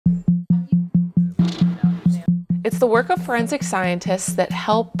It's the work of forensic scientists that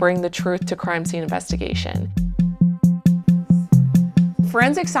help bring the truth to crime scene investigation.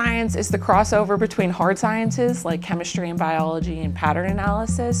 Forensic science is the crossover between hard sciences like chemistry and biology and pattern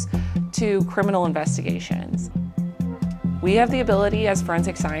analysis to criminal investigations. We have the ability as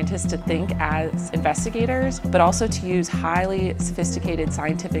forensic scientists to think as investigators, but also to use highly sophisticated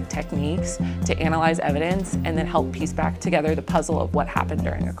scientific techniques to analyze evidence and then help piece back together the puzzle of what happened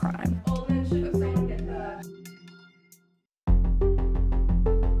during a crime.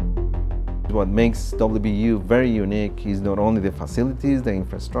 What makes WVU very unique is not only the facilities, the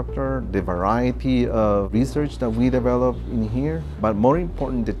infrastructure, the variety of research that we develop in here, but more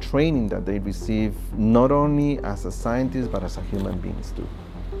important, the training that they receive, not only as a scientist, but as a human beings too.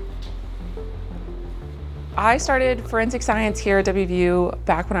 I started forensic science here at WVU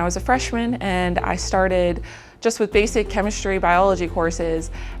back when I was a freshman, and I started just with basic chemistry, biology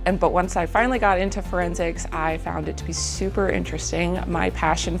courses, but once I finally got into forensics, I found it to be super interesting. My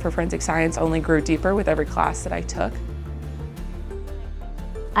passion for forensic science only grew deeper with every class that I took.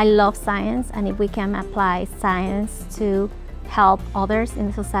 I love science, and if we can apply science to help others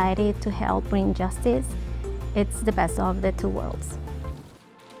in society, to help bring justice, it's the best of the two worlds.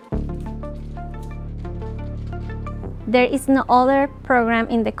 There is no other program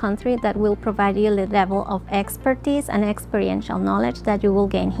in the country that will provide you the level of expertise and experiential knowledge that you will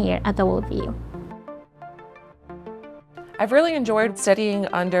gain here at WVU. I've really enjoyed studying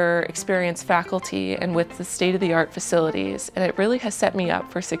under experienced faculty and with the state-of-the-art facilities, and it really has set me up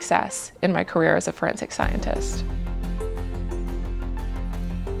for success in my career as a forensic scientist.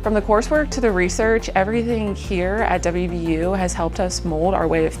 From the coursework to the research, everything here at WVU has helped us mold our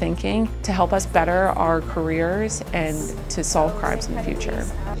way of thinking to help us better our careers and to solve crimes in the future.